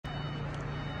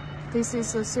This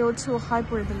is a CO2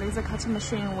 Hybrid Laser Cutting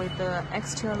machine with the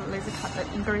extra laser cutter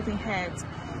engraving head,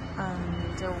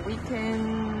 and we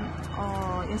can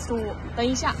install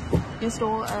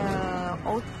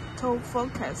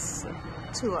autofocus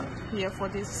tool here for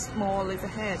this small laser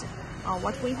head.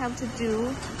 What we have to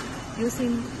do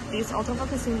using this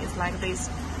autofocusing is like this.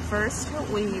 First,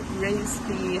 we raise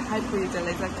the hybrid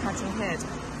laser cutting head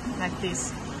like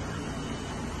this.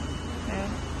 Okay.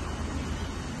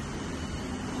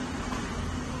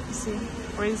 See,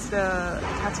 raise the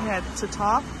cutting head to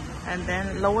top and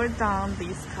then lower down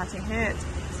this cutting head,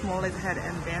 small laser head,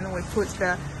 and then we put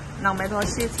the non-metal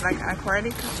sheets like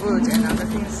acrylic, wood, and other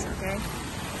things. Okay,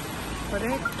 put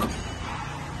it,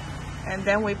 and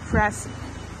then we press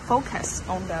focus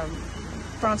on the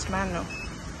front panel.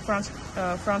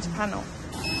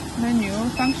 Menu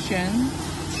function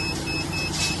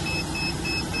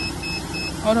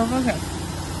autofocus，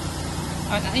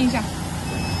 按一下。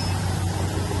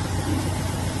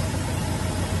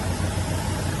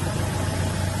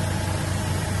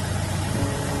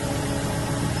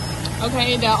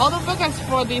Okay, the autofocus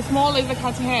for the small laser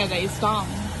cutting head is done.